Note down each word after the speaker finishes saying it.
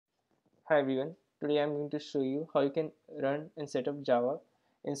Hi everyone, today I'm going to show you how you can run and set up Java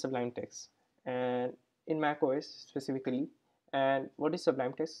in Sublime Text and in macOS specifically. And what is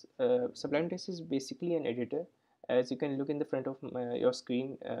Sublime Text? Sublime Text is basically an editor, as you can look in the front of your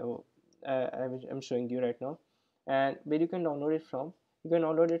screen. I'm showing you right now, and where you can download it from. You can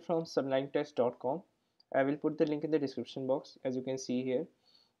download it from sublimetext.com. I will put the link in the description box, as you can see here.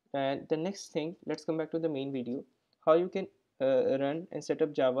 And the next thing, let's come back to the main video, how you can run and set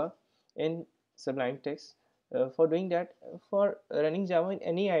up Java in Sublime Text. For doing that, for running Java in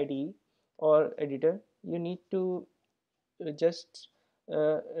any IDE or editor, you need to just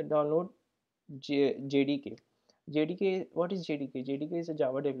download JDK. JDK, what is JDK? JDK is a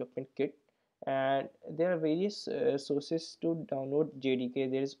Java development kit, and there are various sources to download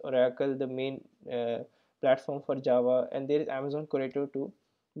JDK. There is Oracle, the main platform for Java, and there is Amazon Corretto too.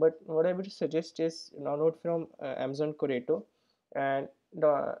 But what I would suggest is download from Amazon Corretto, and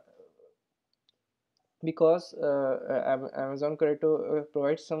the because Amazon Corretto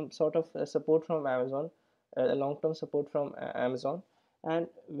provides some sort of support from Amazon, long-term support from Amazon. And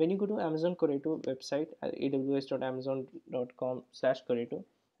when you go to Amazon Corretto website at aws.amazon.com/Corretto,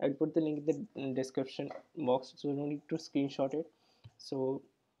 I'll put the link in the description box, so you don't need to screenshot it. So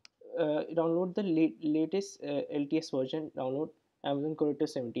download the latest LTS version. Download Amazon Corretto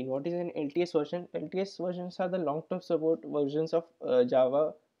 17. What is an LTS version? LTS versions are the long-term support versions of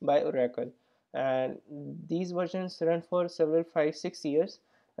Java by Oracle, and these versions run for several 5-6 years.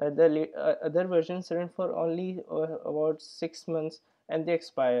 The other versions run for only about 6 months, and they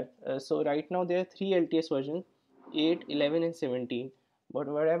expire. So right now there are three LTS versions: 8, 11, and 17. But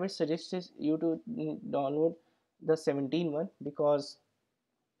what I would suggest is you to download the 17 one, because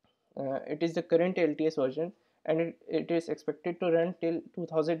it is the current LTS version, and it is expected to run till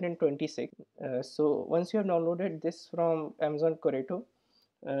 2026. So once you have downloaded this from Amazon Corretto,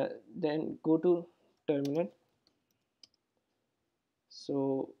 then go to terminal.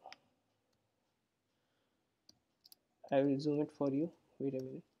 So I will zoom it for you. Wait a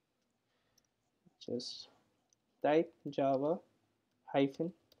minute. Just type Java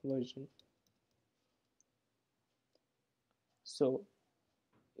hyphen version. So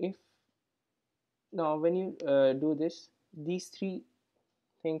if now when you do this, these three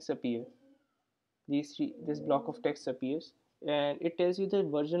things appear. This block of text appears, and it tells you the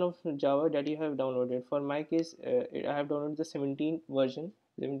version of Java that you have downloaded. For my case, I have downloaded the 17 version,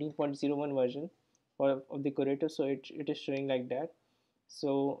 17.01 version of the Corretto, so it is showing like that.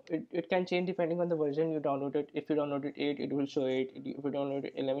 So it can change depending on the version you downloaded. If you downloaded 8, it will show 8. If you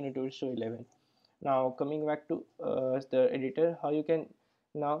downloaded 11, it will show 11. Now coming back to the editor, how you can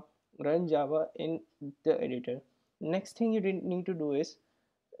now run Java in the editor. Next thing you didn't need to do is,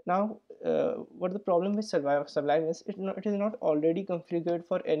 now what the problem with Sublime is, it is not already configured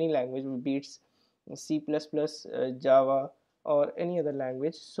for any language, be it C++, Java, or any other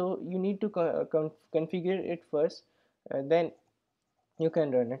language. So you need to configure it first, then you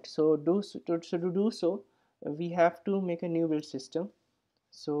can run it. So to do so, we have to make a new build system.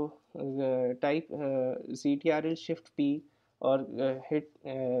 So type ctrl shift p, or hit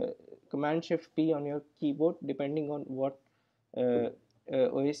command shift p on your keyboard depending on what uh,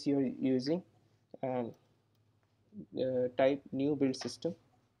 OS you're using, and type new build system,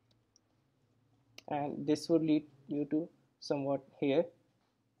 and this would lead you to somewhat here.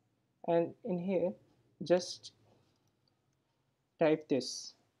 And in here, just type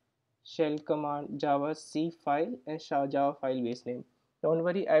this shell command java c file and java file base name. Don't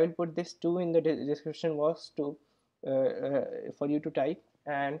worry, I will put this too in the description box to for you to type.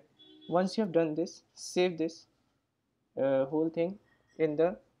 And once you have done this, save this whole thing in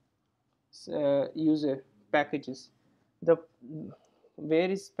the user packages. The where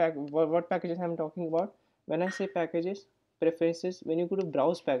is what packages I'm talking about? When I say packages, preferences, when you go to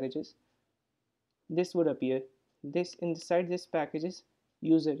browse packages, this would appear. This inside this packages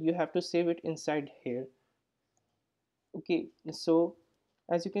user, you have to save it inside here. Okay, so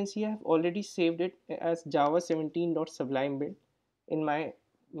as you can see, I have already saved it as java 17.sublime build in my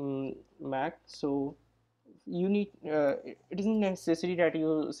Mac. So you need it isn't necessary that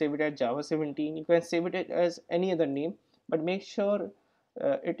you save it as java 17. You can save it as any other name, but make sure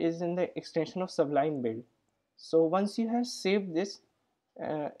it is in the extension of Sublime build. So once you have saved this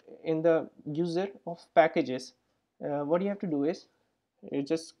uh, in the user of packages, what you have to do is you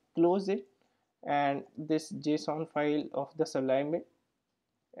just close it, and this JSON file of the Sublime build,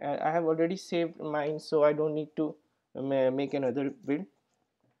 I have already saved mine, so I don't need to make another build.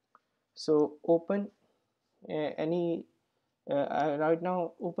 So open any right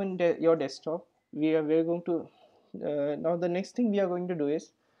now, open your desktop. We're going to now the next thing we are going to do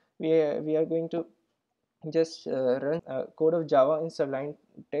is we are going to just run code of Java in Sublime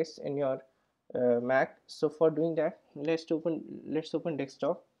Text in your Mac. So for doing that, let's open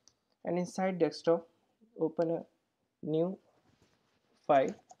desktop, and inside desktop open a new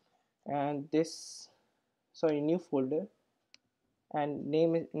file, and this sorry new folder, and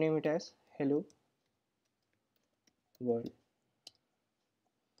name it as hello world.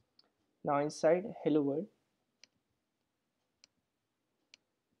 Now inside hello world,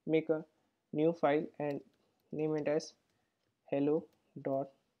 make a new file and name it as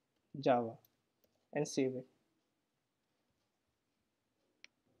hello.java and save it.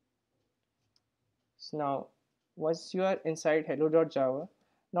 So now once you are inside hello.java,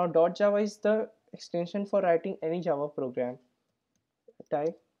 now .java is the extension for writing any Java program.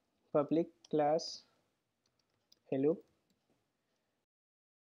 Type public class hello,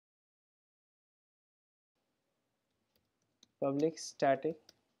 public static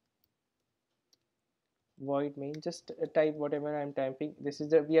void main. Just type whatever I'm typing. This is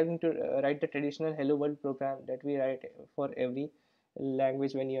the we are going to write the traditional hello world program that we write for every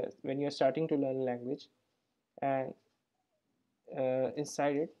language when you're starting to learn language. And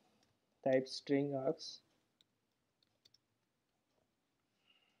inside it type string args.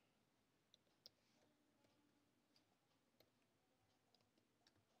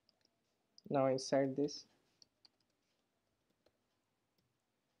 Now inside this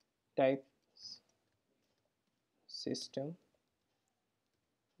type system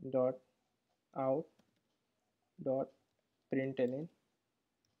dot out dot println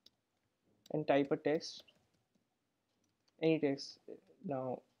and type a text, any text.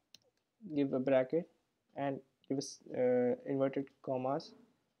 Now give a bracket and give us inverted commas,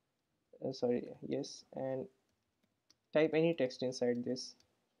 sorry, yes, and type any text inside this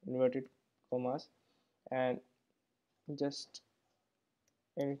inverted commas and just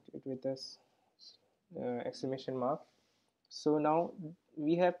end it with this exclamation mark. So now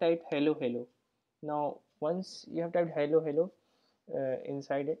we have typed hello hello. Now once you have typed hello hello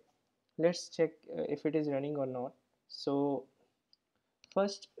inside it, let's check if it is running or not. So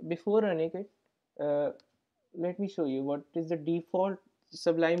first, before running it, let me show you what is the default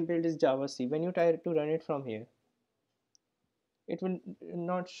Sublime build is javac. When you try to run it from here, it will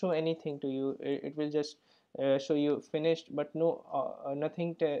not show anything to you. It will just show you finished, but no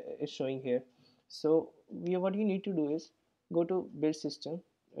nothing is showing here. So what you need to do is go to build system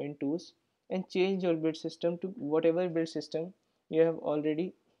in tools and change your build system to whatever build system you have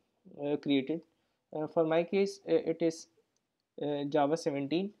already created. For my case, it is Java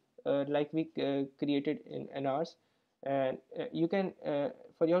 17, like we created in ours, and you can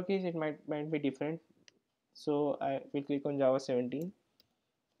for your case it might be different. So I will click on Java 17,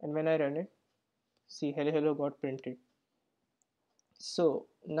 and when I run it, see hello hello got printed. So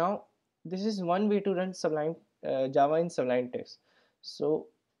now this is one way to run Sublime Java in Sublime Text. So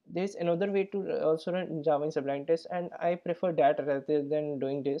there's another way to also run Java in Sublime Text, and I prefer that rather than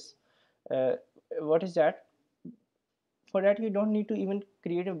doing this. What is that? For that you don't need to even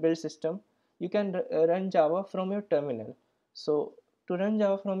create a build system. You can run Java from your terminal. So to run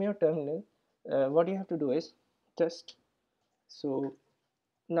Java from your terminal, what you have to do is just so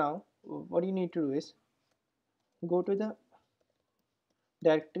now what you need to do is go to the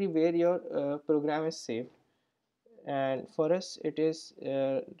directory where your program is saved, and for us it is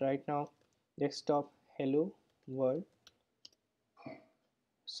right now desktop hello world,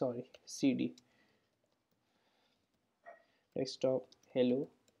 sorry, cd desktop hello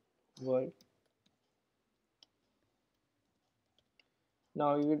world.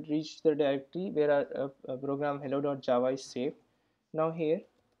 Now you will reach the directory where our program hello.java is saved. Now here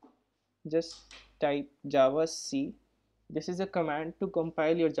just type javac. This is a command to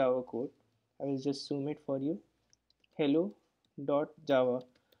compile your Java code. I will just zoom it for you. Hello.java.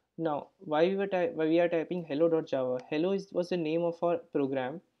 Now why we are typing hello.java? Hello was the name of our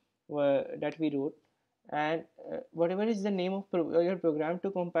program that we wrote, and whatever is the name of your program,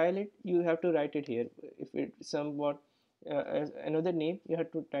 to compile it you have to write it here. If it somewhat as another name, you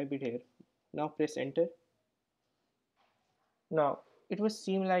have to type it here. Now press enter. Now it would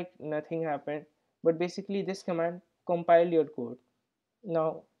seem like nothing happened, but basically this command compiled your code.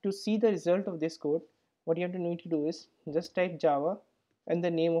 Now to see the result of this code, what you have to need to do is just type Java and the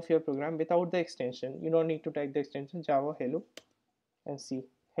name of your program without the extension. You don't need to type the extension Java hello, and see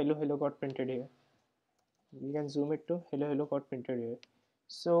hello hello got printed here. You can zoom it to hello hello got printed here.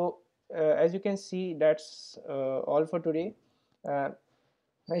 So as you can see, that's all for today.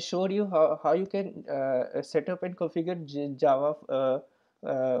 I showed you how you can set up and configure Java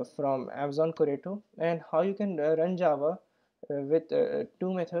from Amazon Corretto, and how you can run Java with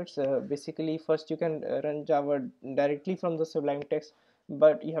two methods. Basically, first you can run Java directly from the Sublime Text,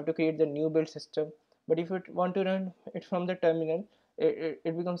 but you have to create the new build system. But if you want to run it from the terminal,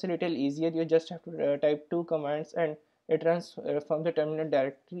 it becomes a little easier. You just have to type two commands and it runs from the terminal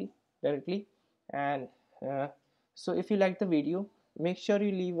directly. And uh, so if you like the video, make sure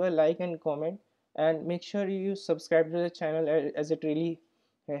you leave a like and comment, and make sure you subscribe to the channel, as it really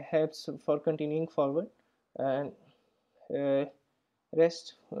helps for continuing forward. And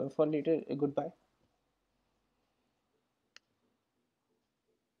rest for later. Goodbye.